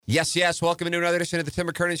Yes, yes. Welcome to another edition of the Tim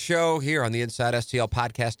McKernan Show here on the Inside STL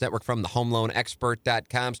Podcast Network from the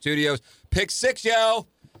HomeLoanExpert.com studios. Pick 6, yo!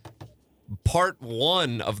 Part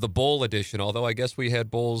 1 of the bowl edition, although I guess we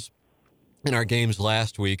had bowls in our games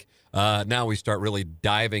last week. Now we start really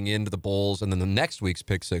diving into the bowls, and then the next week's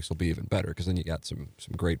Pick 6 will be even better because then you got some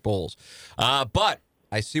great bowls. But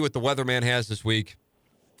I see what the weatherman has this week,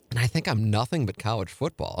 and I think I'm nothing but college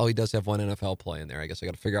football. Oh, he does have one NFL play in there. I guess I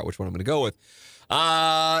got to figure out which one I'm going to go with.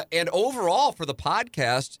 And overall, for the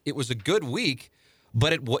podcast, it was a good week,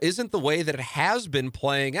 but it isn't the way that it has been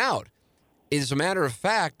playing out. As a matter of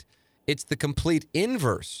fact, it's the complete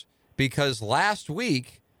inverse, because last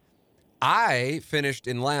week, I finished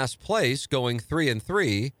in last place, going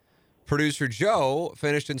 3-3. Producer Joe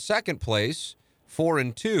finished in second place,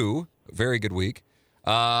 4-2. Very good week.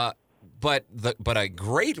 But a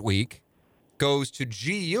great week goes to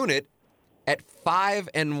G Unit at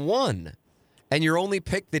 5-1. And your only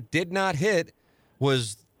pick that did not hit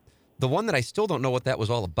was the one that I still don't know what that was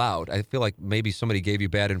all about. I feel like maybe somebody gave you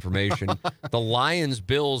bad information. The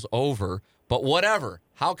Lions-Bills over, but whatever.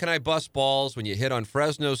 How can I bust balls when you hit on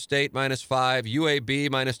Fresno State -5, UAB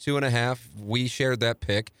 -2.5? We shared that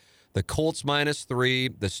pick. The Colts -3,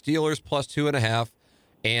 the Steelers +2.5,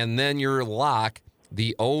 and then your lock,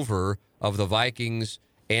 the over of the Vikings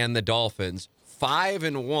and the Dolphins.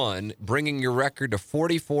 5-1, bringing your record to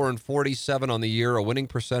 44-47 on the year, a winning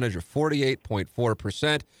percentage of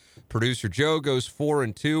 48.4%. Producer Joe goes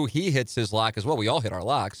 4-2. He hits his lock as well. We all hit our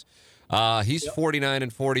locks. He's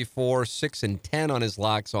 49-44, 6-10 on his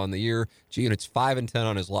locks on the year. G-Unit's 5-10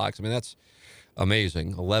 on his locks. I mean, that's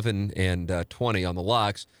amazing. 11-20 on the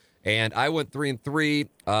locks. And I went 3-3,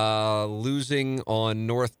 losing on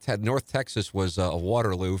North Texas was a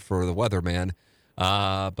Waterloo for the weatherman.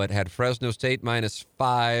 But had Fresno State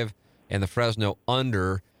 -5 and the Fresno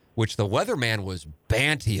under, which the weatherman was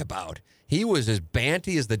banty about. He was as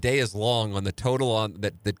banty as the day is long on the total on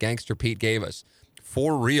that Gangster Pete gave us.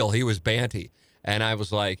 For real, he was banty. And I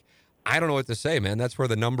was like, I don't know what to say, man. That's where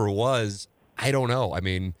the number was. I don't know. I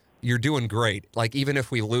mean, you're doing great. Like, even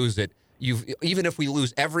if we lose it, even if we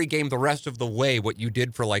lose every game the rest of the way, what you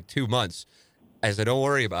did for like 2 months, I said, don't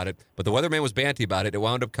worry about it. But the weatherman was banty about it. It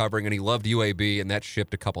wound up covering, and he loved UAB, and that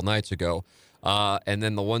shipped a couple nights ago. And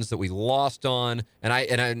then the ones that we lost on,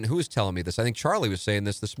 and who was telling me this? I think Charlie was saying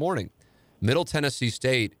this morning. Middle Tennessee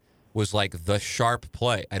State was like the sharp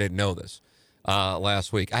play. I didn't know this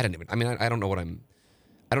last week. I don't even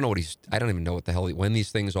know what the hell when these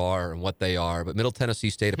things are and what they are. But Middle Tennessee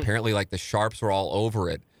State, apparently, like the sharps were all over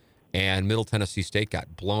it, and Middle Tennessee State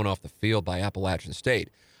got blown off the field by Appalachian State.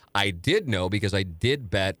 I did know because I did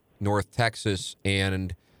bet North Texas,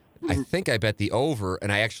 and I think I bet the over,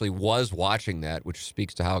 and I actually was watching that, which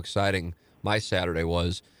speaks to how exciting my Saturday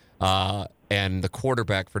was. And the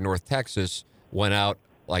quarterback for North Texas went out,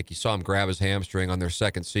 like you saw him grab his hamstring on their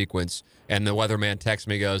second sequence, and the weatherman texts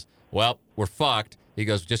me, goes, well, we're fucked. He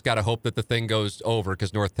goes, just got to hope that the thing goes over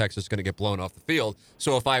because North Texas is going to get blown off the field.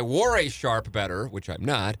 So if I were a sharp better, which I'm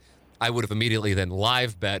not, I would have immediately then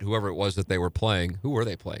live bet whoever it was that they were playing. Who were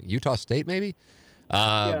they playing? Utah State, maybe?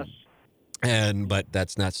 Yes. But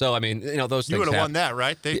that's not so. I mean, those things. You would have won that,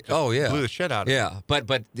 right? They blew the shit out of it. Yeah, but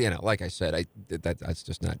like I said, that's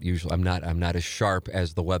just not usual. I'm not as sharp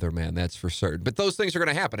as the weatherman. That's for certain. But those things are going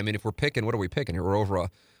to happen. I mean, if we're picking, what are we picking here?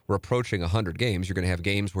 We're approaching 100 games. You're going to have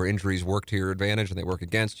games where injuries work to your advantage and they work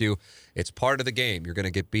against you. It's part of the game. You're going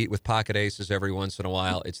to get beat with pocket aces every once in a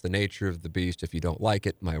while. It's the nature of the beast. If you don't like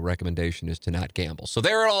it, my recommendation is to not gamble. So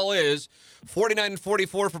there it all is. 49-44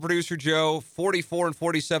 for Producer Joe,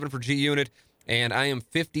 44-47 for G Unit, and I am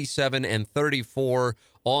 57-34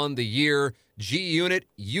 on the year. G Unit,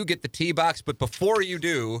 you get the tee box, but before you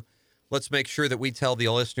do, let's make sure that we tell the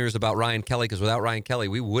listeners about Ryan Kelly, because without Ryan Kelly,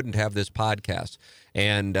 we wouldn't have this podcast.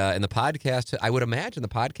 And the podcast, I would imagine the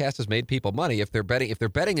podcast has made people money. If they're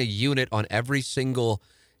betting a unit on every single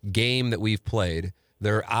game that we've played,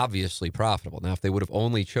 they're obviously profitable. Now, if they would have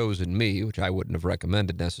only chosen me, which I wouldn't have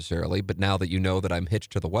recommended necessarily, but now that you know that I'm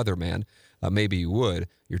hitched to the weatherman, maybe you would.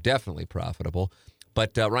 You're definitely profitable.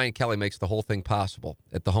 But Ryan Kelly makes the whole thing possible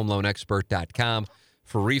at thehomeloanexpert.com.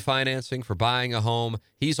 For refinancing, for buying a home.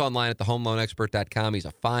 He's online at thehomeloanexpert.com. He's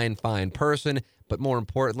a fine, fine person. But more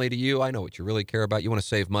importantly to you, I know what you really care about. You want to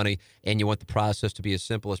save money, and you want the process to be as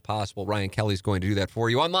simple as possible. Ryan Kelly's going to do that for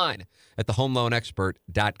you online at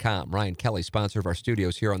thehomeloanexpert.com. Ryan Kelly, sponsor of our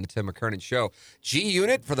studios here on the Tim McKernan Show. G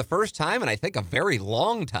Unit, for the first time, and I think a very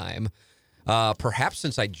long time, perhaps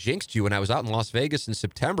since I jinxed you when I was out in Las Vegas in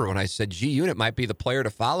September when I said G Unit might be the player to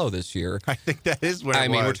follow this year. I think that is what I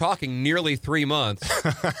mean, we're talking nearly 3 months.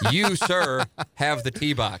 You, sir, have the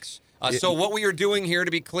tee box. So what we are doing here,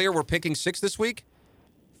 to be clear, we're picking 6 this week?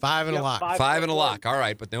 5 and a lock. 5 and a lock. All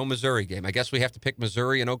right, but no Missouri game. I guess we have to pick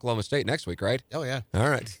Missouri and Oklahoma State next week, right? Oh, yeah. All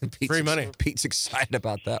right. Free money. Pete's excited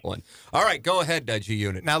about that one. All right, go ahead,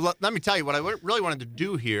 G-Unit. Now, let me tell you what I really wanted to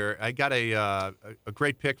do here. I got a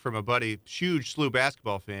great pick from a buddy, huge SLU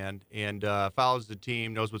basketball fan, and follows the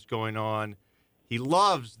team, knows what's going on. He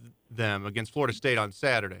loves them against Florida State on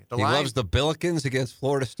Saturday. He loves the Billikens against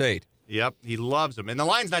Florida State. Yep, he loves them. And the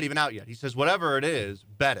line's not even out yet. He says, whatever it is,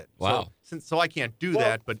 bet it. Wow. So I can't do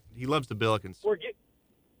that, but he loves the Billikens.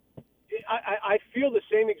 I feel the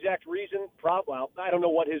same exact reason. Well, I don't know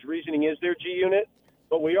what his reasoning is there, G-Unit,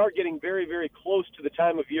 but we are getting very, very close to the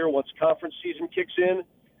time of year once conference season kicks in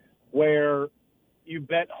where you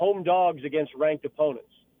bet home dogs against ranked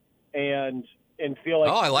opponents and feel like...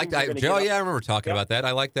 Oh, I like that. Joe, I remember talking about that.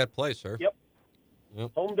 I like that play, sir. Yep.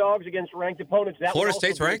 Home dogs against ranked opponents. That Florida would also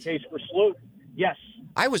State's be ranked? the case for SLU. Yes.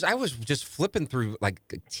 I was just flipping through like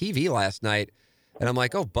TV last night, and I'm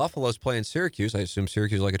like, oh, Buffalo's playing Syracuse. I assume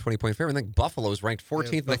Syracuse is like a 20-point favorite. I think Buffalo's ranked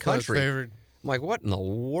 14th in the country. Favored. I'm like, what in the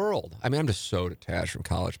world? I mean, I'm just so detached from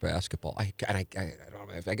college basketball. I don't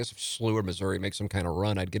know. I guess if SLU or Missouri make some kind of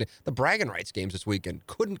run, I'd get it. The bragging rights games this weekend.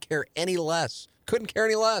 Couldn't care any less.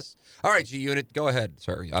 All right, G-Unit, go ahead,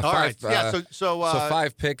 sir. All right. Yeah, so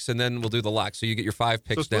 5 picks, and then we'll do the lock. So you get your 5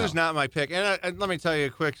 picks down. So SLU's not my pick. And let me tell you a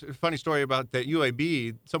quick, funny story about that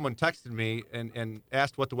UAB. Someone texted me and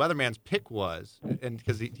asked what the weatherman's pick was. And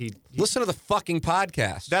because he listen to the fucking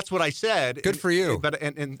podcast. That's what I said. Good for you. But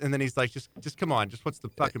and then he's like, just come on, just what's the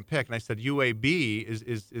fucking pick? And I said UAB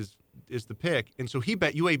is the pick. And so he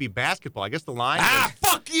bet UAB basketball. I guess the line was,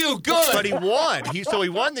 fuck you, good. But he won. So he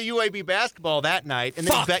won the UAB basketball that night, and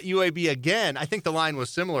then he bet UAB again. I think the line was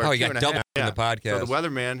similar. Oh, you got double in the podcast. So the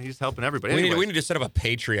weatherman, he's helping everybody. We need to set up a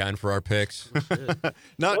Patreon for our picks.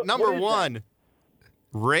 Number 1,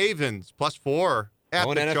 Ravens +4 at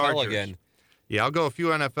Going the NFL Chargers. again. Yeah, I'll go a few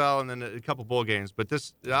NFL and then a couple bowl games. But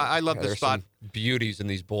I love this spot. Some beauties in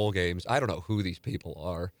these bowl games. I don't know who these people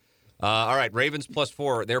are. All right, Ravens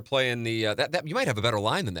 +4. They're playing the that you might have a better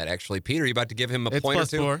line than that, actually. Peter, you about to give him a point or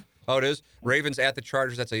two? +4. Oh, it is? Ravens at the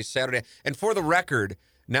Chargers. That's a Saturday. And for the record,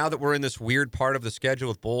 now that we're in this weird part of the schedule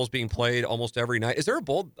with bowls being played almost every night, is there a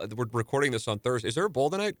bowl? We're recording this on Thursday. Is there a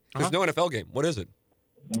bowl tonight? There's no NFL game. What is it?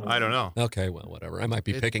 I don't know. Okay, well, whatever. I might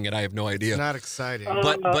be picking it. I have no idea. It's not exciting.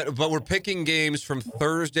 But we're picking games from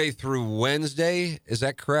Thursday through Wednesday. Is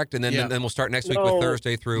that correct? And then we'll start next week with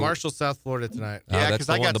Thursday through Marshall, South Florida tonight. Yeah, because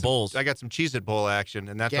I got the Bowls. I got some Cheez-It Bowl action,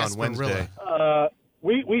 and that's on Wednesday.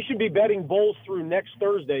 We should be betting bowls through next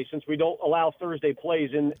Thursday since we don't allow Thursday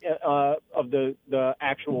plays in of the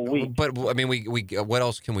actual week. But I mean, we what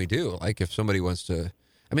else can we do? Like if somebody wants to.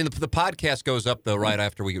 I mean, the podcast goes up, though, right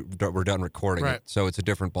after we're done recording it, so it's a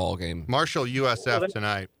different ball game. Marshall USF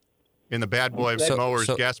tonight in the Bad Boy Mowers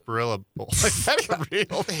Gasparilla Bowl. Is that a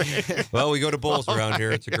real thing? Well, we go to bowls around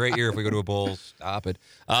here. It's a great year if we go to a bowl. Stop it.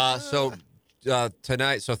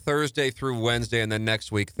 Tonight, so Thursday through Wednesday, and then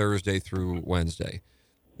next week, Thursday through Wednesday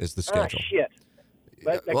is the schedule. Shit.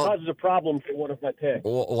 That causes a problem for one of my picks.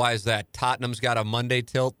 Why is that? Tottenham's got a Monday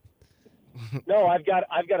tilt? No, I've got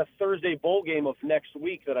a Thursday bowl game of next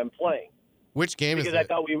week that I'm playing. Which game is it? Because I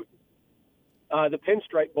thought the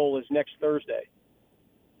Pinstripe Bowl is next Thursday.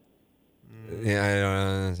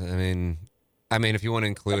 Yeah, I mean, if you want to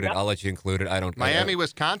include it, I'll let you include it. I don't. Miami,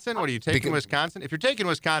 Wisconsin. What are you taking? Wisconsin? If you're taking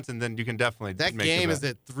Wisconsin, then you can definitely. That make game is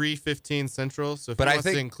at 3:15 Central. So if but he I wants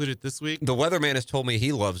think to include it this week, the weatherman has told me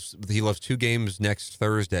he loves 2 games next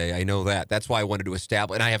Thursday. I know that. That's why I wanted to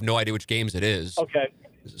establish, and I have no idea which games it is. Okay.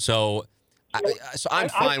 So I'm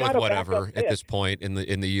fine with whatever at this point in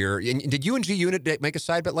the year. And did you and G-Unit make a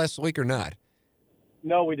side bet last week or not?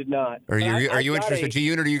 No, we did not. Are you interested,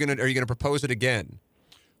 G-Unit? Are you gonna propose it again?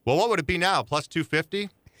 Well, what would it be now? Plus 250?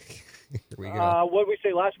 Here we go. What did we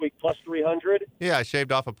say last week? Plus 300? Yeah, I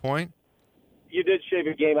shaved off a point. You did shave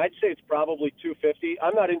a game. I'd say it's probably 250.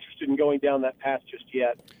 I'm not interested in going down that path just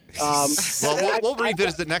yet. Well, we'll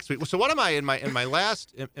revisit it next week. So what am I in my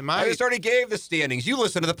last? I just already gave the standings. You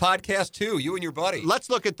listen to the podcast too. You and your buddy. Let's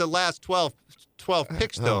look at the last 12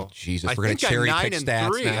 picks though. Oh, Jesus, we're going to cherry pick stats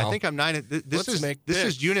now. I think I'm 9. This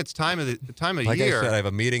is Unit's time of like year. I said, I have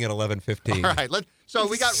a meeting at 11:15. All right, so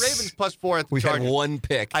we got Ravens +4 at the We've Chargers. had one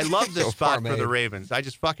pick. I love this so spot for the Ravens. I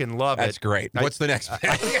just fucking love it. That's great. What's the next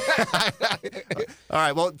pick? All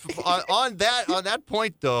right. Well, on that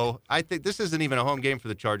point though, I think this isn't even a home game for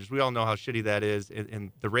the Chargers. We all know how shitty that is,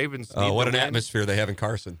 and the Ravens. Oh, what an atmosphere they have in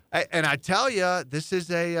Carson! And I tell you, this is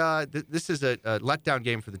a letdown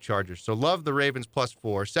game for the Chargers. So love the Ravens. Ravens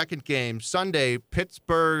 +4. Second game, Sunday,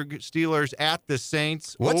 Pittsburgh Steelers at the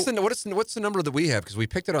Saints. What's the number that we have? Because we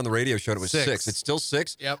picked it on the radio show and it was 6. It's still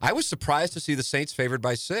 6? Yep. I was surprised to see the Saints favored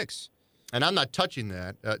by 6. And I'm not touching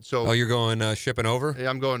that. You're going shipping over?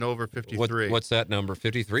 I'm going over 53. What's that number?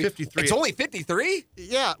 53? 53. It's only 53?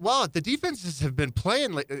 Yeah, well, the defenses have been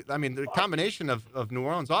playing. I mean, the combination of New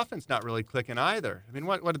Orleans offense not really clicking either. I mean,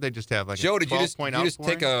 what did they just have? Like Joe, a did you just outpouring?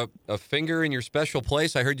 take a finger in your special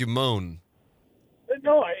place? I heard you moan.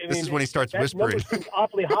 No, I mean, This is when he starts that whispering. Number seems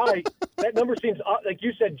awfully high. That number seems, like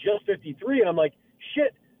you said, just 53. And I'm like,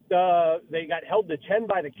 shit. They got held to 10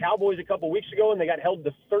 by the Cowboys a couple weeks ago, and they got held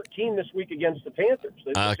to 13 this week against the Panthers.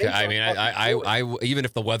 Okay, I mean, I even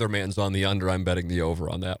if the weatherman's on the under, I'm betting the over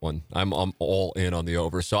on that one. I'm all in on the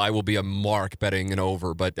over, so I will be a mark betting an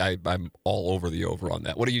over, but I'm all over the over on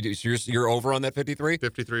that. What do you do? So you're over on that 53?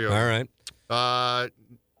 53 over. All right.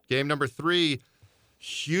 Game number 3,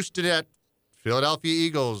 Houston at Philadelphia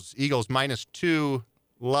Eagles. Eagles -2.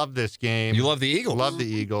 Love this game. You love the Eagles? Love the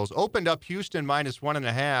Eagles. Opened up Houston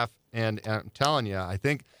 -1.5, and I'm telling you, I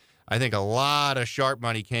think a lot of sharp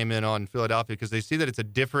money came in on Philadelphia because they see that it's a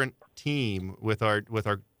different team with our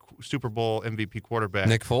Super Bowl MVP quarterback,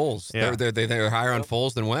 Nick Foles. Yeah. They're higher on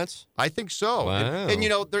Foles than Wentz? I think so. Wow. And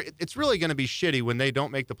it's really going to be shitty when they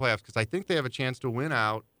don't make the playoffs because I think they have a chance to win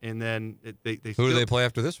out, and then they Who do they play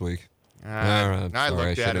after this week? I sorry, looked I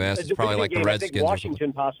at it. It's probably like the I Redskins. think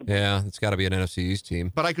Washington possibly. Yeah, it's got to be an NFC East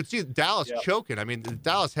team. But I could see Dallas choking. I mean,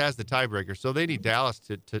 Dallas has the tiebreaker, so they need Dallas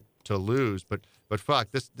to lose. But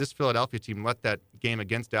fuck, this Philadelphia team let that game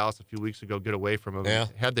against Dallas a few weeks ago get away from them. Yeah.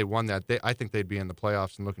 Had they won that, I think they'd be in the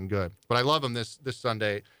playoffs and looking good. But I love them this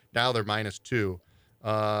Sunday. Now they're -2.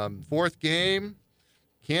 Fourth game,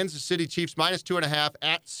 Kansas City Chiefs -2.5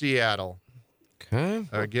 at Seattle. Okay.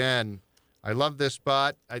 Again, I love this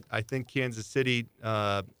spot. I think Kansas City.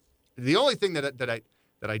 The only thing that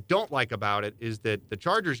I don't like about it is that the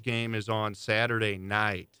Chargers game is on Saturday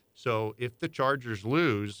night. So if the Chargers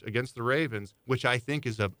lose against the Ravens, which I think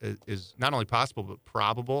is not only possible but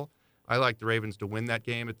probable, I like the Ravens to win that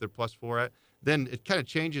game at their +4 at. Then it kind of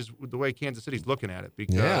changes the way Kansas City's looking at it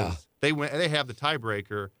because they have the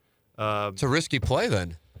tiebreaker. It's a risky play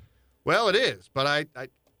then. Well, it is, but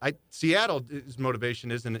Seattle's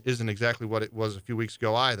motivation isn't exactly what it was a few weeks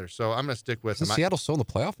ago either. So I'm going to stick with them. Seattle still in the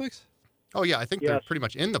playoff mix? Oh yeah, I think they're pretty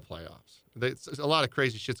much in the playoffs. A lot of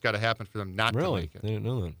crazy shit's got to happen for them not to make it. I didn't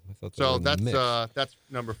know that. I thought So that's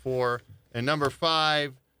number 4 and number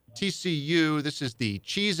 5. TCU. This is the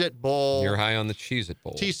Cheez-It Bowl. You're high on the Cheez-It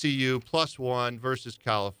Bowl. TCU +1 versus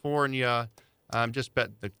California. I'm just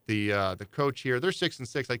betting the coach here. They're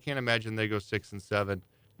 6-6. I can't imagine they go 6-7.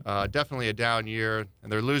 Definitely a down year,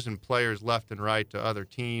 and they're losing players left and right to other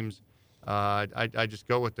teams. I just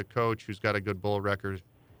go with the coach who's got a good bowl record,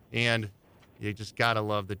 and you just gotta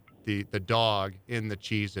love the dog in the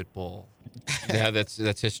Cheez-It Bowl. Yeah,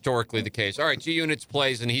 that's historically the case. All right, G-Units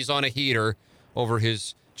plays, and he's on a heater over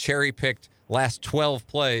his cherry-picked last 12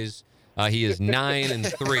 plays. He is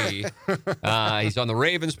 9-3. He's on the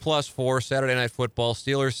Ravens +4, Saturday Night Football,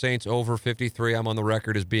 Steelers Saints over 53. I'm on the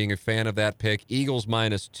record as being a fan of that pick. Eagles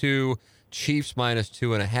 -2, Chiefs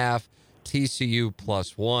 -2.5, TCU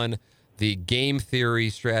 +1. The game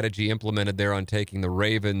theory strategy implemented there on taking the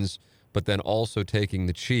Ravens, but then also taking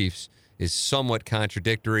the Chiefs is somewhat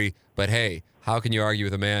contradictory. But hey, how can you argue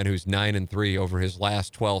with a man who's 9-3 over his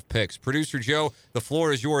last 12 picks? Producer Joe, the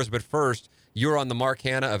floor is yours, but first, you're on the Mark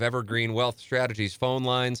Hanna of Evergreen Wealth Strategies phone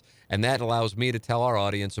lines, and that allows me to tell our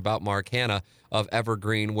audience about Mark Hanna of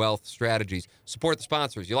Evergreen Wealth Strategies. Support the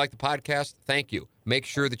sponsors. You like the podcast? Thank you. Make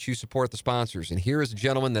sure that you support the sponsors. And here is a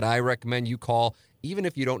gentleman that I recommend you call, even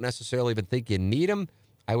if you don't necessarily even think you need him.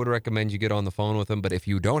 I would recommend you get on the phone with him. But if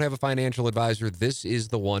you don't have a financial advisor, this is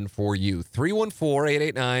the one for you.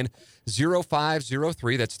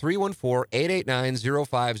 314-889-0503. That's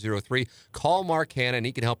 314-889-0503. Call Mark Hanna, and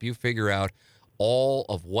he can help you figure out all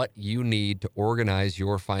of what you need to organize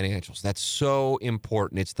your financials. That's so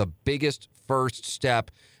important. It's the biggest first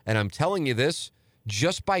step. And I'm telling you this,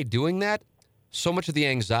 just by doing that, so much of the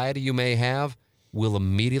anxiety you may have will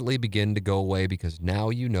immediately begin to go away because now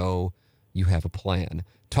you know you have a plan.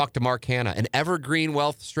 Talk to Mark Hanna and Evergreen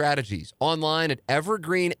Wealth Strategies online at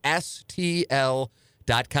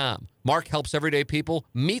evergreenstl.com. Mark helps everyday people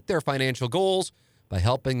meet their financial goals by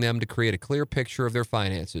helping them to create a clear picture of their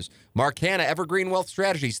finances. Mark Hanna, Evergreen Wealth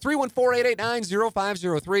Strategies,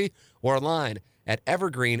 314-889-0503 or online at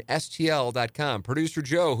evergreenstl.com. Producer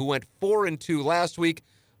Joe, who went 4-2 last week,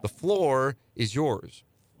 the floor is yours.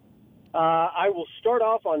 I will start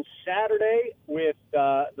off on Saturday with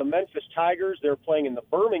the Memphis Tigers. They're playing in the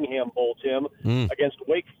Birmingham Bowl, Tim, against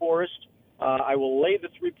Wake Forest. I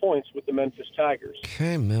Memphis Tigers.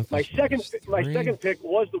 Okay, Memphis. My second -3. pick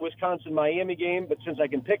was the Wisconsin-Miami game, but since I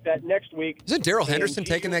can pick that next week. Isn't Darrell and Henderson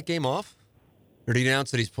G taking that game off? Or did he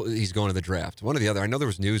announce that he's going to the draft? One or the other. I know there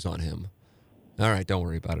was news on him. All right, don't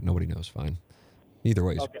worry about it. Nobody knows. Fine. Either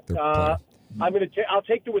way, Okay. they're playing. I'll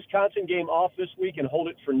take the Wisconsin game off this week and hold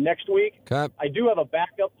it for next week. Okay. I do have a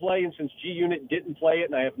backup play, and since G Unit didn't play it,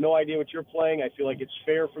 and I have no idea what you're playing, I feel like it's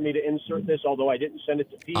fair for me to insert this, although I didn't send it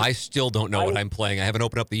to Pete. I still don't know what I'm playing. I haven't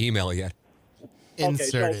opened up the email yet.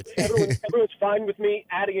 Insert okay, it. so everyone's fine with me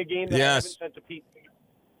adding a game that I haven't sent to Pete.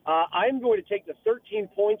 I'm going to take the 13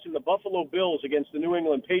 points in the Buffalo Bills against the New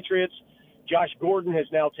England Patriots. Josh Gordon has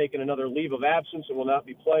now taken another leave of absence and will not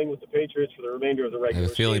be playing with the Patriots for the remainder of the I regular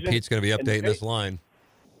have a feeling season. Pete's going to be updating this line.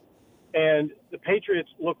 And the Patriots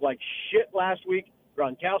looked like shit last week.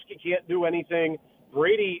 Gronkowski can't do anything.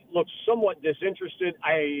 Brady looks somewhat disinterested.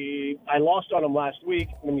 I lost on him last week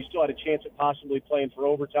when we still had a chance at possibly playing for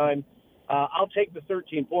overtime. I'll take the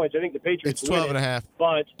 13 points. I think the Patriots It's 12.5.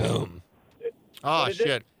 But Boom. Oh, What is it?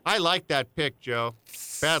 shit. I like that pick, Joe.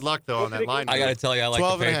 Bad luck, though, on that line. I got to tell you, I like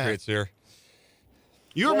 12 the and a half. Patriots here.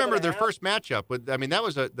 You remember their 12.5? first matchup.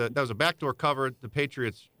 That was a backdoor cover. The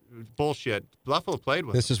Patriots bullshit. Buffalo played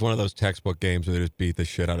with This is one of those textbook games where they just beat the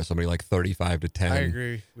shit out of somebody like 35-10. I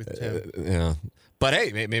agree with Tim. Yeah. But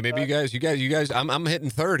hey, maybe you guys. I'm hitting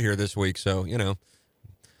third here this week, so you know.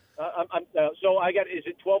 So I got. Is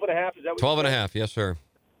it 12.5? Is that what 12 and a you said? half, yes, sir.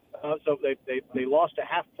 So they lost a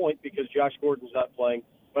half point because Josh Gordon's not playing,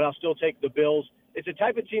 but I'll still take the Bills. It's a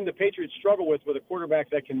type of team the Patriots struggle with a quarterback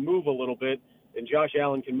that can move a little bit, and Josh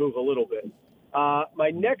Allen can move a little bit.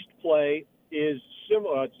 My next play is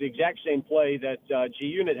similar. It's the exact same play that G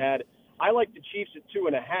Unit had. I like the Chiefs at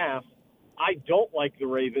 2.5. I don't like the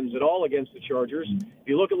Ravens at all against the Chargers. If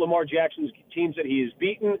you look at Lamar Jackson's teams that he has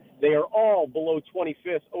beaten, they are all below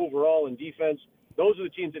 25th overall in defense. Those are the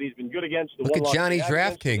teams that he's been good against. Look at Johnny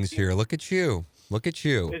DraftKings here. Look at you. Look at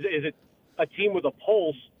you. Is it a team with a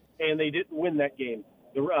pulse, and they didn't win that game?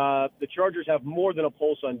 The Chargers have more than a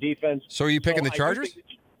pulse on defense. So are you picking the I do Chargers? think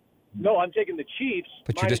no, I'm taking the Chiefs.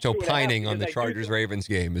 But you're just minus 2.5 opining on the because I do Chargers-Ravens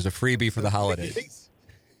game as a freebie for the holidays.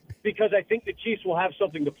 because I think the Chiefs will have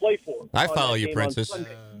something to play for. I on follow that you, game on Princess.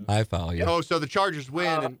 Sunday. I follow you. Oh, so the Chargers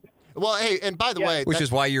win. Well, hey, and by the way, Which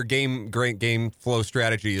is why your great game flow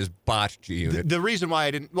strategy is botched, G-Unit. the reason why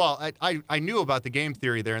I didn't. Well, I knew about the game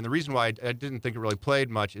theory there, and the reason why I didn't think it really played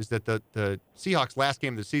much is that the Seahawks' last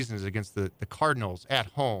game of the season is against the Cardinals at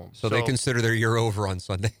home. So they consider their year over on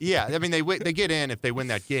Sunday. Yeah, I mean they get in if they win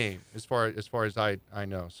that game, as far as I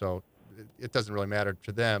know. So it doesn't really matter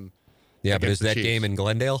to them. Yeah, but is against the that Chiefs. game in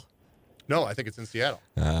Glendale? No, I think it's in Seattle.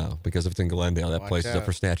 Because if it's in Glendale, that Watch place is up out.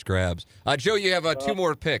 for snatch grabs. Joe, you have two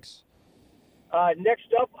more picks.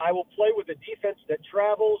 Next up, I will play with a defense that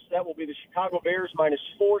travels. That will be the Chicago Bears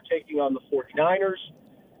 -4 taking on the 49ers.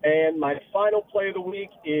 And my final play of the week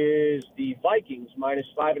is the Vikings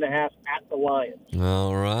 -5.5 at the Lions.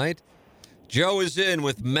 All right. Joe is in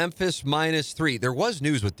with Memphis -3. There was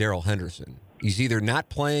news with Darrell Henderson. He's either not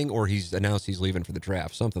playing or he's announced he's leaving for the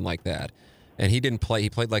draft, something like that. And he didn't play. He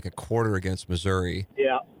played like a quarter against Missouri.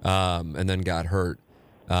 Yeah. And then got hurt.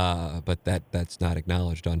 But that's not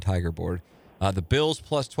acknowledged on Tiger Board. The Bills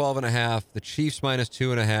 +12.5, the Chiefs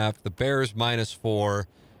 -2.5, the Bears -4,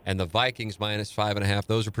 and the Vikings -5.5.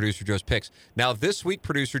 Those are Producer Joe's picks. Now, this week,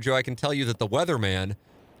 Producer Joe, I can tell you that the weatherman,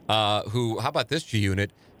 how about this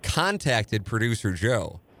G-Unit, contacted Producer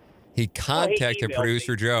Joe. He contacted emailed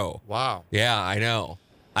Producer me. Joe. Wow. Yeah, I know.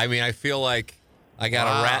 I mean, I feel like I got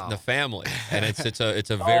a rat in the family, and it's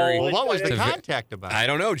a Well, very. what was it's the a ve- contact about? I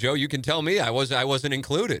don't know, Joe. You can tell me. I wasn't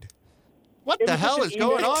included. What It the was hell just is an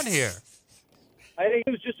going email. on here? I think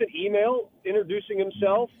it was just an email introducing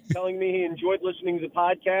himself, telling me he enjoyed listening to the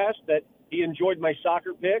podcast, that he enjoyed my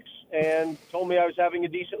soccer picks, and told me I was having a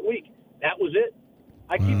decent week. That was it.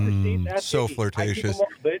 I keep receipts. Ask so Vicky. I keep flirtatious. them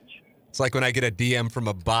all, bitch. It's like when I get a DM from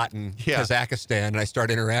a bot in Yeah. Kazakhstan and I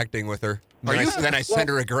start interacting with her. Then I send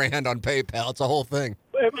her $1,000 on PayPal. It's a whole thing.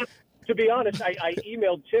 To be honest, I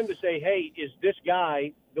emailed Tim to say, hey, is this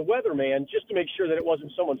guy the weatherman, just to make sure that it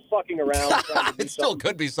wasn't someone fucking around. trying to do It still something.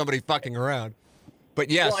 could be somebody fucking around. But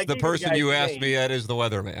yes, Well, I the gave the person guy's you asked name. me at is the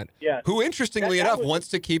weatherman. Yeah. Who, interestingly That enough, was- wants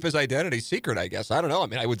to keep his identity secret, I guess. I don't know. I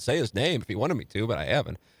mean, I would say his name if he wanted me to, but I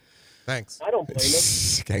haven't. Thanks. I don't blame him.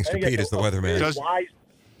 Gangster I think Pete that's is the a weatherman. very wise-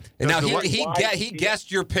 And now Does the he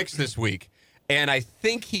guessed your picks this week, and I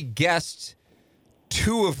think he guessed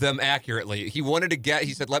two of them accurately. He wanted to get.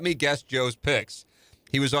 He said, "Let me guess Joe's picks."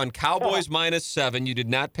 He was on Cowboys -7. You did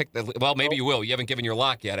not pick the. Well, maybe you will. You haven't given your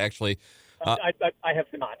lock yet, actually. I have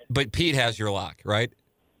not. But Pete has your lock, right?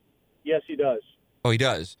 Yes, he does. Oh, he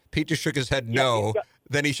does. Pete just shook his head Yeah, no. he's got-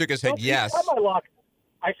 Then he shook his head Nope, he yes. got my lock.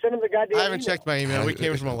 I sent him the goddamn I haven't email. checked my email. We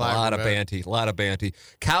came from a live lot of room. banty. A lot of banty.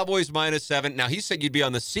 Cowboys -7. Now, he said you'd be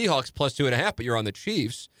on the Seahawks +2.5, but you're on the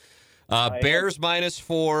Chiefs. Bears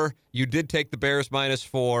 -4. You did take the Bears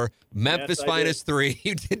 -4. Memphis Yes, I did. -3.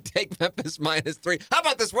 You did take Memphis -3. How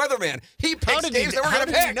about this weatherman? He How picks did games that we're how going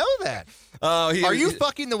to did pick. you know that? Are Are you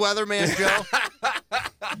fucking the weatherman, Joe?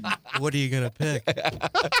 What are you going to pick?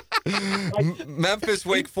 Memphis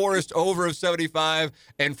Wake Forest over of 75,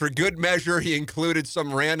 and for good measure, he included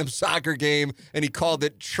some random soccer game, and he called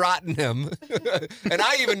it Tottenham. And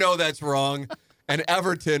I even know that's wrong. And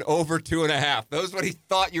Everton over 2.5. Those are what he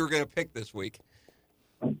thought you were going to pick this week.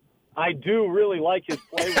 I do really like his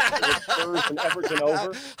play with Spurs and Everton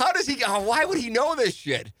over. How does he? Why would he know this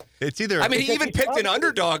shit? It's either I mean, he Because even he's picked an probably-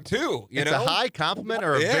 underdog too. You it's know, a high compliment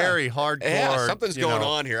or a Yeah. very hardcore. Yeah, something's you going know.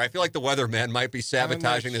 on here. I feel like the weatherman might be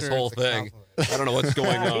sabotaging this sure whole it's a thing. compliment. I don't know what's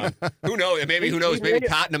going on. Who knows? Maybe who knows? He Maybe made it-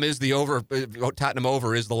 Tottenham is the over. Tottenham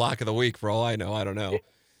over is the lock of the week. For all I know, I don't know.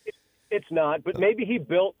 It's not, but maybe he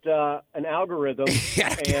built an algorithm Yeah,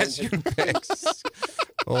 I and guess has your picks.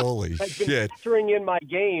 Holy been shit! factoring in my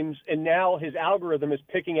games, and now his algorithm is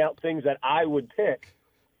picking out things that I would pick.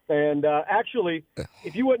 And actually,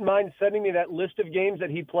 if you wouldn't mind sending me that list of games that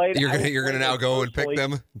he played, You're I gonna would you're play gonna now those go and pick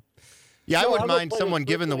personally. them. Yeah, I No, wouldn't I'm mind gonna play someone with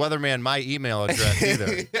giving the personally. weatherman my email address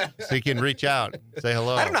either, so he can reach out, say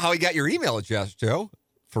hello. I don't know how he got your email address, Joe.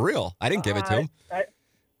 For real, I didn't give it to him.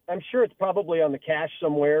 I'm sure it's probably on the cache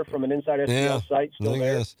somewhere from an Inside STL Yeah, site still I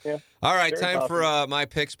there. guess. Yeah. All right, Very time for possible. my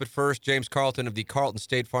picks. But first, James Carlton of the Carlton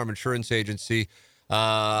State Farm Insurance Agency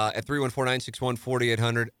at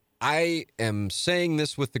 314-961-4800. I am saying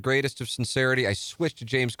this with the greatest of sincerity. I switched to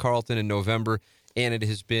James Carlton in November, and it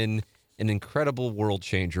has been an incredible world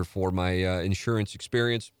changer for my insurance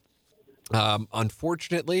experience.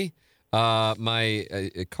 Unfortunately, my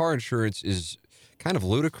car insurance is kind of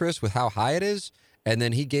ludicrous with how high it is. And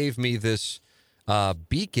then he gave me this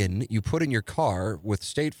beacon you put in your car with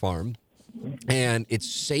State Farm, and it's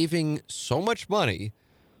saving so much money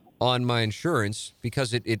on my insurance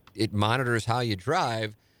because it monitors how you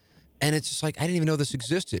drive. And it's just like, I didn't even know this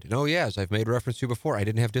existed. And oh, yeah, as I've made reference to before, I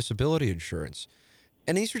didn't have disability insurance.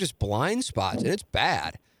 And these are just blind spots, and it's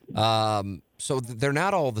bad. So they're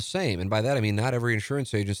not all the same. And by that, I mean, not every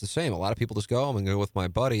insurance agent's the same. A lot of people just go, I'm going to go with my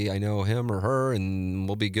buddy. I know him or her, and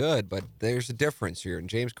we'll be good. But there's a difference here. And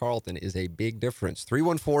James Carlton is a big difference.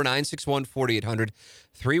 314-961-4800.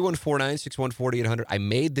 314-961-4800. I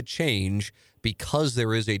made the change because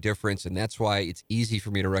there is a difference, and that's why it's easy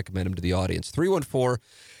for me to recommend him to the audience.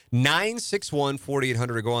 314-961-4800,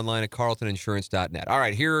 or go online at carltoninsurance.net. All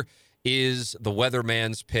right, here is the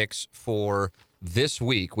weatherman's picks for this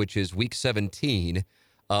week, which is week 17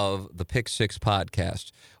 of the Pick Six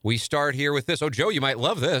podcast. We start here with this. Oh, Joe, you might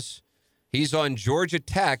love this. He's on Georgia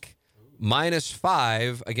Tech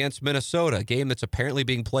 -5 against Minnesota, a game that's apparently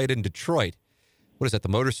being played in Detroit. What is that, the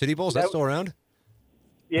Motor City Bowl? Is that still around?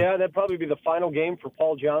 Yeah, that'd probably be the final game for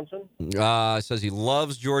Paul Johnson. Says he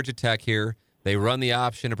loves Georgia Tech here. They run the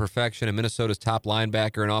option to perfection, and Minnesota's top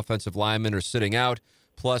linebacker and offensive lineman are sitting out,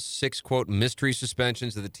 plus 6, quote, mystery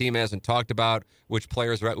suspensions that the team hasn't talked about, which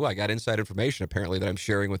players are at. Ooh, I got inside information, apparently, that I'm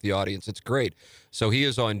sharing with the audience. It's great. So he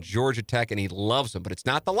is on Georgia Tech, and he loves them, but it's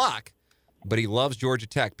not the lock, but he loves Georgia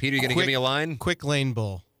Tech. Peter, you going to give me a line? Quick lane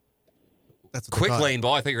bowl. That's what they Quick call it. lane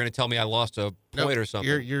ball. I thought you were going to tell me I lost a point or something.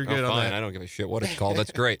 you're good on fine. that. I don't give a shit what it's called.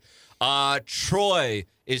 That's great. Troy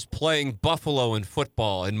is playing Buffalo in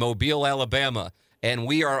football in Mobile, Alabama, and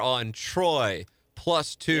we are on Troy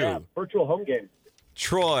 +2. Yeah, virtual home game.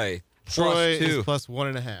 Troy Troy +2. is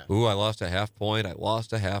 +1.5. Ooh, I lost a half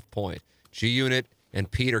point. G-Unit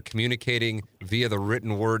and Pete are communicating via the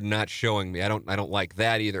written word, not showing me. I don't like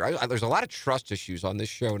that either. There's a lot of trust issues on this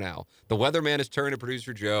show now. The weatherman has turned to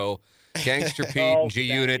producer Joe. Gangster Pete Oh, and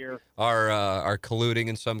G-Unit get out are colluding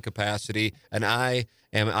in some capacity, and I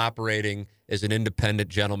am operating as an independent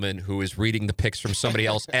gentleman who is reading the picks from somebody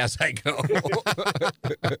else as I go.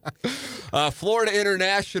 Florida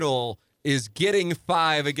International is getting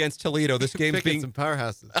 5 against Toledo. This game's Picking being some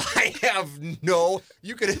powerhouses. I have no.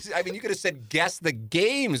 You could have said guess the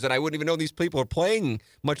games, and I wouldn't even know these people are playing,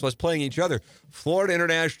 much less playing each other. Florida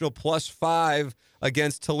International +5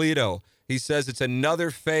 against Toledo. He says it's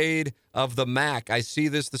another fade of the MAC. I see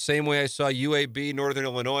this the same way I saw UAB, Northern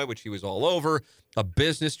Illinois, which he was all over. A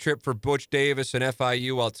business trip for Butch Davis and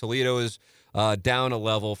FIU, while Toledo is down a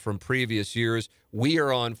level from previous years. We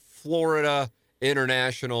are on Florida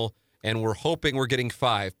International. and we're hoping we're getting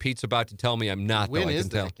 5. Pete's about to tell me I'm not, When though, I is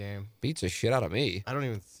can tell. that game? Beats the shit out of me. I don't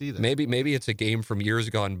even see that. Maybe it's a game from years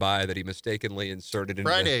gone by that he mistakenly inserted into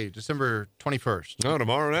Friday, December 21st. Oh,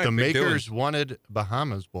 tomorrow night. The Big Makers wanted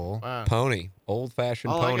Bahamas Bowl. Wow. Pony.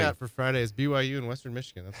 Old-fashioned All pony. I got for Friday is BYU in Western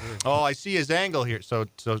Michigan. That's weird. Oh, I see his angle here. So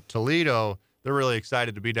Toledo, they're really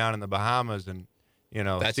excited to be down in the Bahamas and,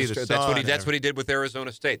 see the sun. That's what he did with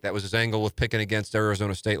Arizona State. That was his angle with picking against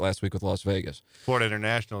Arizona State last week with Las Vegas. Florida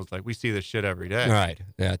International is like, we see this shit every day. All right.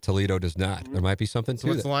 Yeah, Toledo does not. There might be something So to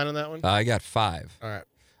what's the that. line on that one? I got 5. All right.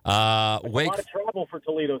 A Wake. lot of travel for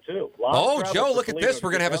Toledo, too. Joe, look at this.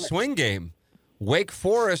 We're going to have a swing game. Wake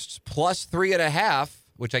Forest plus 3.5,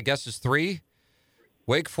 which I guess is 3.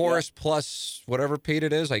 Wake Forest plus whatever, Pete,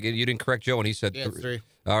 it is. You didn't correct Joe when he said Yeah, it's 3.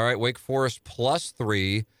 All right, Wake Forest plus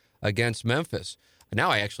 3 against Memphis. Now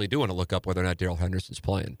I actually do want to look up whether or not Darrell Henderson's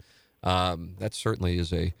playing. That certainly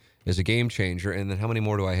is a game changer. And then how many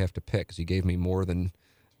more do I have to pick? Because he gave me more than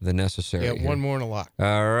the necessary. Yeah, here. one more and a lock.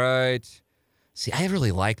 All right. See, I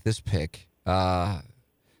really like this pick.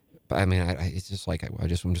 But I mean, it's just like I'm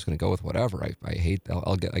just going to go with whatever. I hate.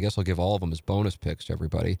 I guess I'll give all of them as bonus picks to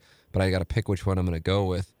everybody. But I got to pick which one I'm going to go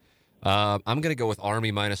with. I'm going to go with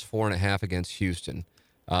Army minus 4.5 against Houston.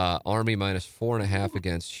 Army minus 4.5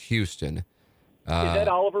 against Houston. Is that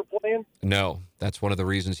Oliver playing? No, that's one of the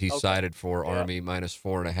reasons he sided for Army minus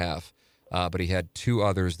 4.5. But he had 2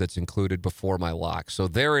 others that's included before my lock. So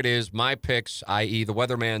there it is. My picks, i.e. the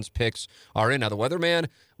Weatherman's picks, are in. Now, the Weatherman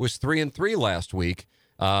was 3-3 last week,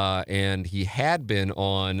 and he had been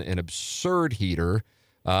on an absurd heater.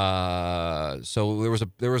 So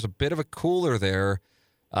there was a bit of a cooler there.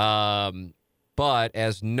 But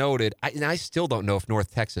as noted, I still don't know if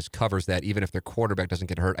North Texas covers that, even if their quarterback doesn't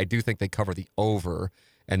get hurt. I do think they cover the over,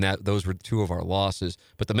 and those were 2 of our losses.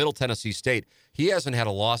 But the Middle Tennessee State, he hasn't had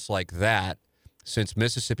a loss like that since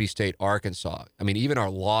Mississippi State, Arkansas. I mean, even our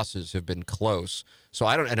losses have been close. So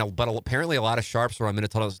I don't know, but apparently a lot of sharps were on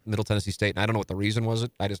Middle Tennessee State, and I don't know what the reason was.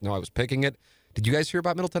 I just know I was picking it. Did you guys hear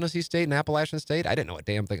about Middle Tennessee State and Appalachian State? I didn't know a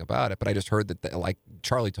damn thing about it, but I just heard that, like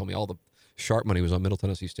Charlie told me, all the sharp money was on Middle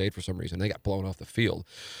Tennessee State for some reason. They got blown off the field.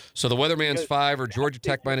 So the Weatherman's 5 or Georgia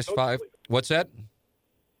Tech minus 5. What's that?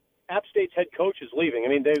 App State's head coach is leaving. I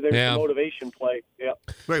mean, there's a motivation play. Yeah.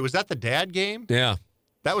 Wait, was that the dad game? Yeah.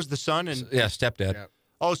 That was the son? Stepdad. Yeah.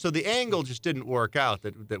 Oh, so the angle just didn't work out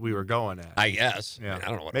that we were going at. I guess. Yeah. I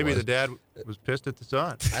don't know what Maybe it was. the dad was pissed at the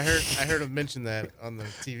son. I heard him mention that on the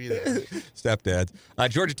TV there. Stepdads.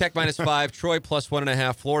 Georgia Tech minus 5, Troy plus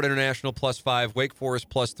 1.5, Florida International plus 5, Wake Forest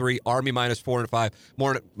plus 3, Army minus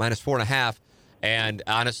 4.5, minus 4.5. And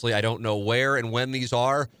honestly, I don't know where and when these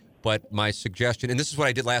are, but my suggestion, and this is what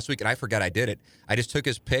I did last week, and I forgot I did it. I just took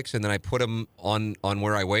his picks and then I put them on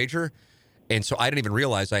where I wager. And so I didn't even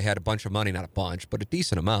realize I had a bunch of money, not a bunch, but a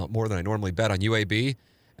decent amount, more than I normally bet on UAB.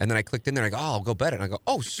 And then I clicked in there and I go, I'll go bet it. And I go,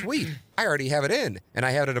 oh, sweet. I already have it in. And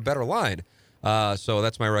I had it at a better line. So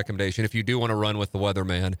that's my recommendation. If you do want to run with the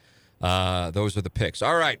Weatherman, those are the picks.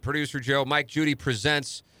 All right, Producer Joe,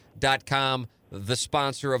 MikeJudyPresents.com, the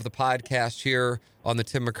sponsor of the podcast here on the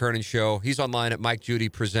Tim McKernan Show. He's online at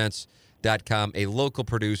MikeJudyPresents.com, a local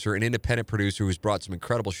producer, an independent producer who's brought some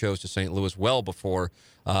incredible shows to St. Louis well before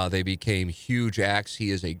they became huge acts.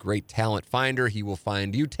 He is a great talent finder. He will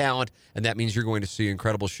find you talent, and that means you're going to see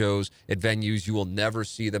incredible shows at venues you will never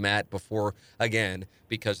see them at before again,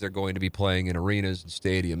 because they're going to be playing in arenas and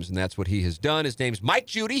stadiums, and that's what he has done. His name's Mike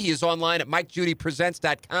Judy. He is online at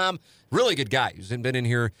MikeJudyPresents.com. Really good guy. He's been in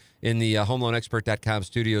here in the HomeLoanExpert.com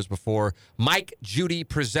studios before. Mike Judy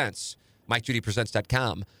Presents.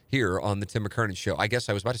 MikeJudyPresents.com here on the Tim McKernan Show. I guess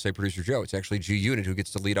I was about to say Producer Joe. It's actually G Unit who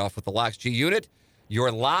gets to lead off with the locks. G Unit,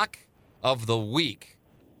 your lock of the week.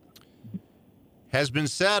 Has been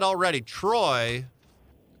said already. Troy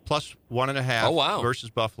plus 1.5 Oh, wow. versus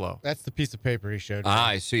Buffalo. That's the piece of paper he showed me.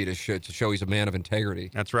 I see. To show he's a man of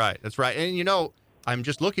integrity. That's right. That's right. And, I'm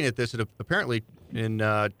just looking at this. And apparently, in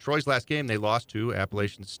Troy's last game, they lost to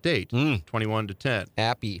Appalachian State, 21-10.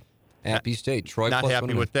 Appy State. Troy Not plus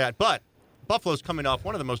happy 1.5. with that. But Buffalo's coming off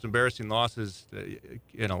one of the most embarrassing losses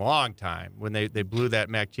in a long time when they blew that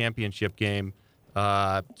MAC championship game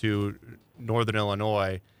to Northern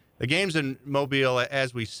Illinois. The game's in Mobile,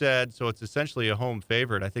 as we said, so it's essentially a home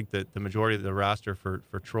favorite. I think that the majority of the roster for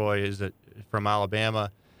Troy is from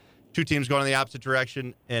Alabama. 2 teams going in the opposite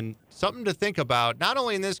direction. And something to think about, not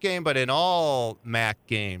only in this game, but in all MAC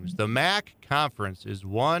games. The MAC conference is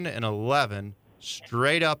 1-11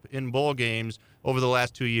 straight up in bowl games over the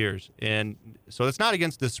last 2 years. And so it's not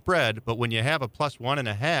against the spread, but when you have a plus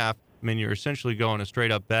 1.5, I mean, you're essentially going a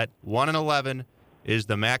straight up bet. 1-11 is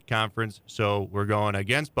the MAC conference. So we're going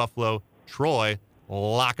against Buffalo. Troy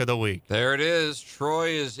lock of the week. There it is. Troy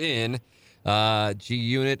is in. G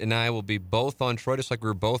Unit and I will be both on Troy, just like we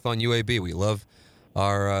were both on UAB. We love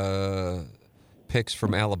our picks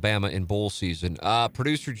from Alabama in bowl season.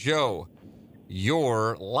 Producer Joe,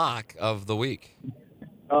 your lock of the week.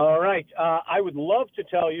 All right. I would love to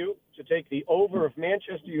tell you to take the over of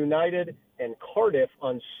Manchester United and Cardiff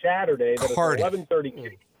on Saturday. That is 11:30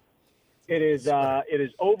 kick. It is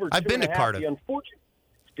over. I've been to Cardiff.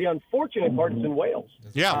 The unfortunate part is in Wales.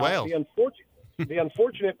 Yeah, Wales. The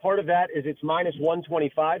unfortunate part of that is it's minus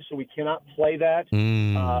 125, so we cannot play that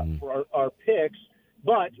for our picks.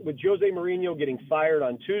 But with Jose Mourinho getting fired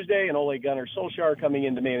on Tuesday and Ole Gunnar Solskjaer coming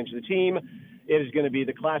in to manage the team, it is going to be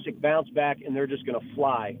the classic bounce back, and they're just going to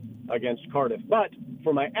fly against Cardiff. But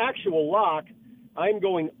for my actual lock, I'm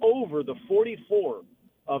going over the 44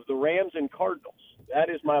 of the Rams and Cardinals. That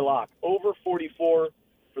is my lock. Over 44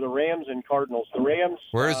 for the Rams and Cardinals. The Rams.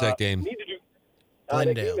 Where is that game? Need to do.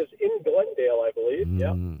 Glendale. The game is in Glendale, I believe.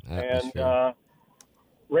 And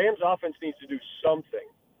Rams offense needs to do something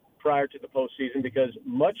prior to the postseason because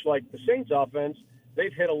much like the Saints offense,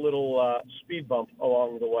 they've hit a little speed bump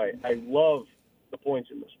along the way. I love the points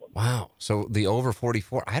in this one. Wow. So the over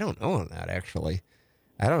 44, I don't know on that, actually.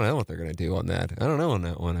 I don't know what they're going to do on that. I don't know on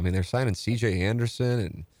that one. I mean, they're signing C.J. Anderson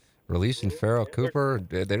and releasing Farrell Cooper.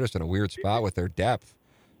 They're just in a weird spot with their depth.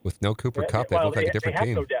 With no Cooper Kupp, they look like a different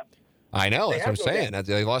team. No depth. I know. That's what I'm saying. Depth.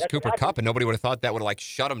 They lost That's Cooper Kupp, and nobody would have thought that would have,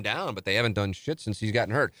 shut him down, but they haven't done shit since he's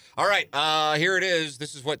gotten hurt. All right, here it is.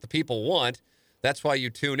 This is what the people want. That's why you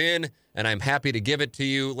tune in, and I'm happy to give it to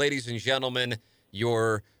you. Ladies and gentlemen,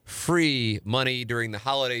 your free money during the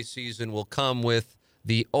holiday season will come with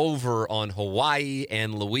the over on Hawaii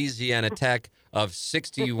and Louisiana Tech of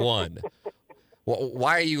 61.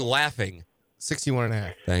 Why are you laughing?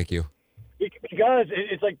 61.5. Thank you. Because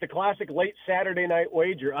it's like the classic late Saturday night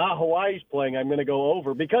wager. Hawaii's playing. I'm going to go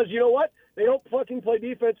over. Because you know what? They don't fucking play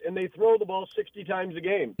defense, and they throw the ball 60 times a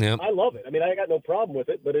game. Yep. I love it. I mean, I got no problem with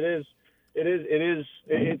it, but it's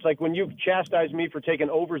like when you chastise me for taking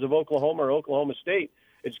overs of Oklahoma or Oklahoma State,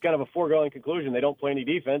 it's kind of a foregone conclusion. They don't play any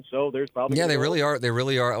defense, so there's probably they really are. They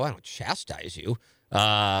really are. Well, I don't chastise you,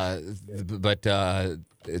 but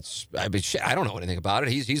it's. I mean, I don't know anything about it.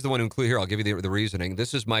 He's the one who included here. I'll give you the reasoning.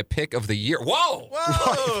 This is my pick of the year. Whoa!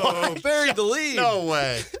 Buried the lead. No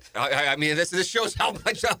way. I mean, this shows how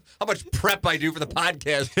much prep I do for the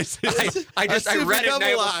podcast. I read it and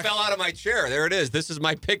I almost fell out of my chair. There it is. This is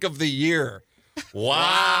my pick of the year.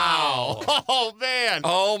 Wow. Oh, man.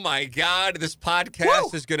 Oh, my God. This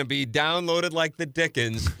podcast is going to be downloaded like the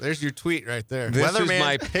Dickens. There's your tweet right there. This Weatherman is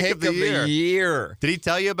my pick of the year. Did he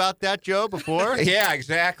tell you about that, Joe, before? Yeah,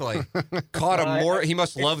 exactly. Caught a more. He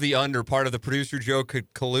must love the under part of the producer Joe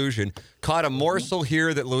collusion. Caught a morsel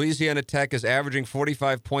here that Louisiana Tech is averaging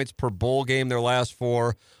 45 points per bowl game their last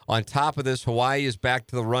 4. On top of this, Hawaii is back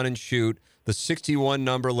to the run and shoot. The 61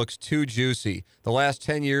 number looks too juicy. The last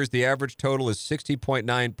 10 years, the average total is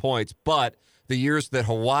 60.9 points. But the years that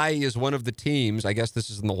Hawaii is one of the teams, I guess this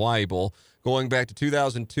is in the Hawaii Bowl, going back to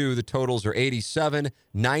 2002, the totals are 87,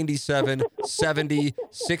 97, 70,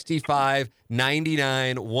 65,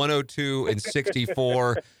 99, 102, and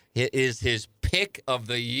 64. It is his pick of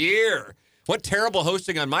the year. What terrible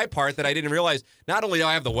hosting on my part that I didn't realize. Not only do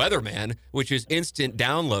I have the Weatherman, which is instant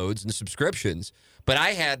downloads and subscriptions, but I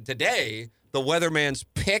had today the Weatherman's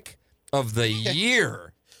pick of the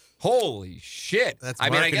year. Holy shit. I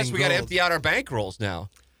mean, I guess we got to empty out our bankrolls now.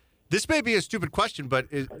 This may be a stupid question, but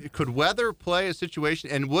could weather play a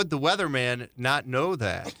situation, and would the Weatherman not know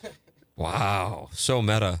that? Wow. So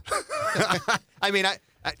meta. I mean,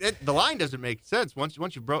 the line doesn't make sense once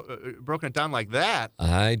you've broken it down like that.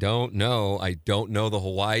 I don't know. I don't know the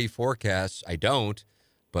Hawaii forecasts. I don't.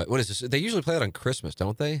 But what is this? They usually play it on Christmas,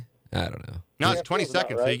 don't they? I don't know. No, it's 22nd.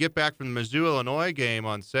 Right. So you get back from the Mizzou, Illinois game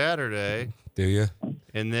on Saturday. Do you?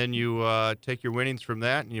 And then you take your winnings from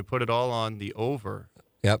that and you put it all on the over.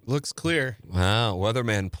 Yep. Looks clear. Wow.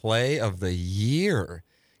 Weatherman play of the year.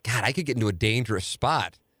 God, I could get into a dangerous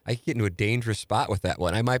spot. With that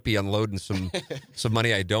one. I might be unloading some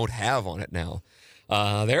money I don't have on it now.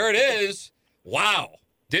 There it is. Wow.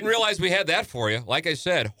 Didn't realize we had that for you. Like I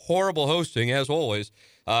said, horrible hosting as always.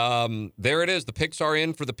 There it is. The picks are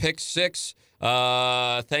in for the Pick 6.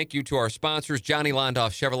 Thank you to our sponsors, Johnny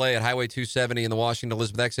Londoff Chevrolet at Highway 270 in the Washington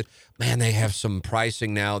Elizabeth exit. Man, they have some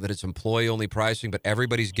pricing now that it's employee-only pricing, but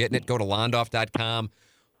everybody's getting it. Go to londoff.com.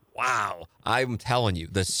 Wow. I'm telling you,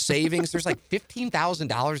 the savings, there's like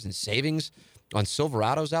 $15,000 in savings on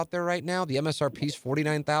Silverados out there right now. The MSRP is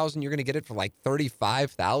 $49,000. You're going to get it for like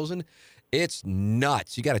 $35,000. It's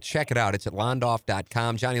nuts. You got to check it out. It's at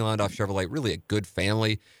Londoff.com. Johnny Londoff Chevrolet, really a good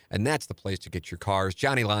family, and that's the place to get your cars.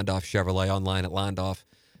 Johnny Londoff Chevrolet online at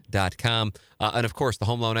Londoff.com. And, of course, the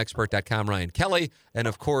HomeLoanExpert.com, Ryan Kelly. And,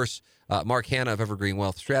 of course, Mark Hanna of Evergreen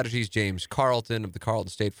Wealth Strategies, James Carlton of the Carlton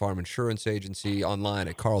State Farm Insurance Agency online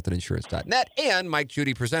at carltoninsurance.net, and Mike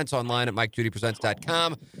Judy Presents online at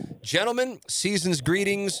MikeJudyPresents.com. Gentlemen, season's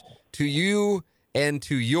greetings to you and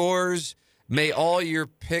to yours. May all your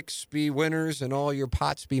picks be winners and all your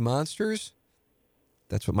pots be monsters.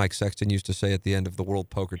 That's what Mike Sexton used to say at the end of the World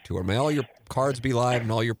Poker Tour. May all your cards be live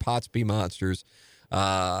and all your pots be monsters.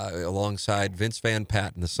 Alongside Vince Van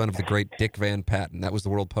Patten, the son of the great Dick Van Patten. That was the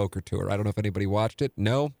World Poker Tour. I don't know if anybody watched it.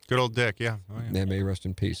 No? Good old Dick, yeah. Oh, yeah. May he rest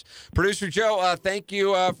in peace. Producer Joe, thank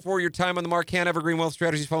you for your time on the Mark Hanna Evergreen Wealth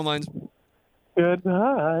Strategies phone lines.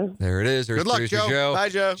 Goodbye. There it is. There's Good luck, Producer Joe. Bye,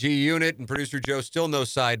 Joe. G-Unit and Producer Joe, still no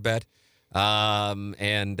side bet.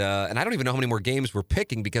 And I don't even know how many more games we're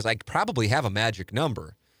picking because I probably have a magic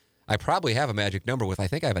number. I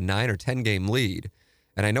think I have a 9 or 10 game lead.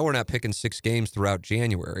 And I know we're not picking 6 games throughout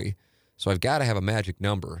January. So I've got to have a magic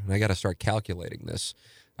number, and I got to start calculating this.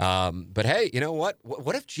 But hey, you know what?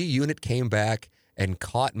 What if G-Unit came back and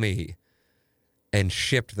caught me and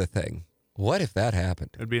shipped the thing? What if that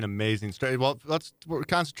happened? It'd be an amazing story. Well, let's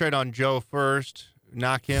concentrate on Joe first,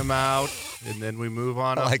 knock him out, and then we move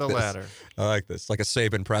on up the ladder. I like this. Like a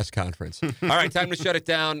Saban press conference. All right, time to shut it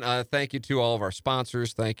down. Thank you to all of our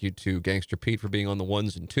sponsors. Thank you to Gangster Pete for being on the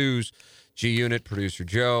ones and twos. G-Unit, Producer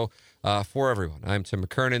Joe. For everyone, I'm Tim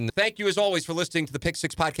McKernan. Thank you, as always, for listening to the Pick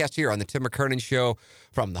Six podcast here on the Tim McKernan Show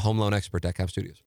from the HomeLoanExpert.com studios.